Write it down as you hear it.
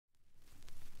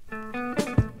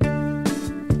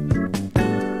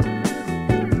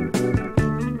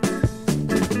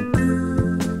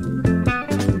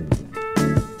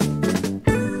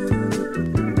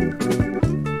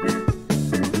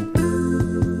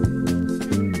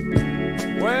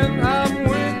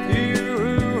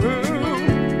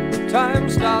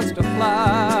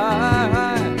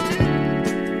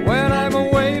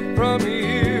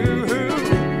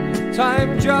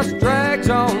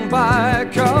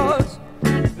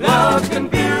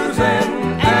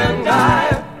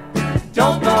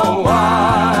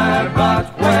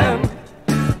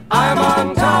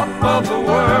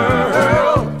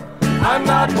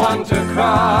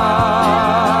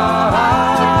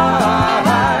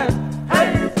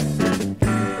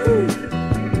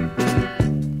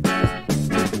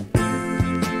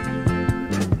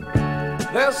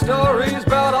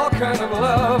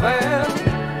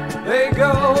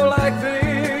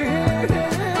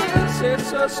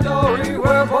it's a story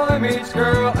where boy meets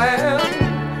girl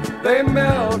and they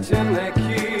melt in their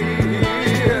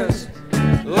kiss.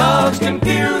 Love's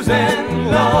confusing,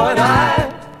 Lord,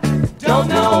 I don't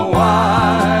know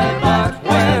why, but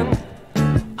when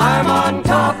I'm on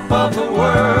top of the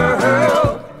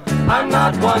world, I'm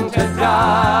not one to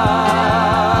die.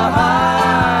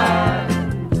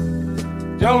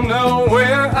 Don't know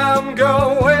where I'm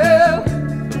going,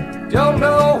 don't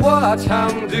know what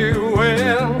I'm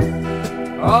doing.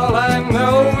 All I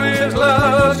know is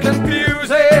love's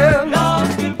confusing.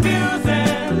 Love's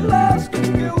confusing. Love's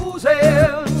confusing.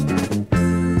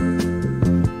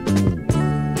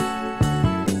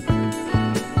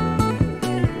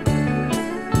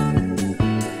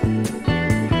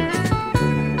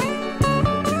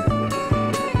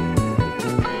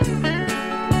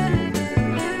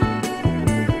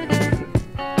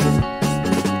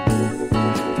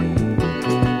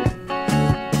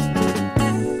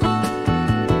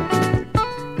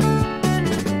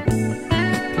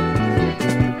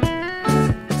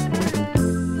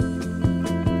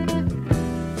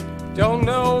 Don't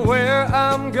know where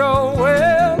I'm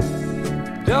going,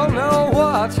 don't know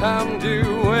what I'm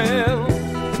doing.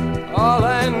 All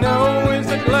I know is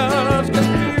that love's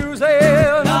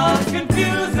confusing. Love's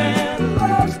confusing.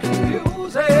 Love's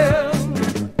confusing.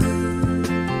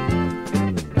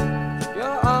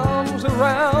 Your arms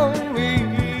around me,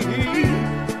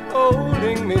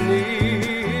 holding me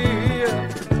near.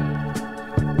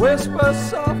 Whisper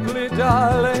softly,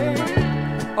 darling,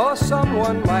 or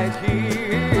someone might hear.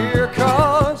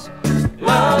 'Cause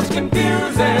love's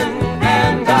confusing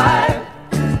and I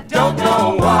don't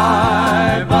know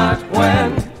why, but when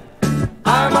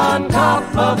I'm on top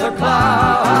of the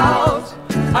clouds,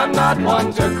 I'm not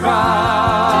one to cry.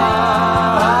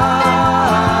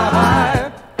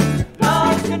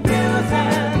 Love's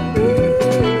confusing.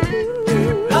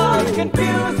 Love's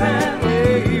confusing.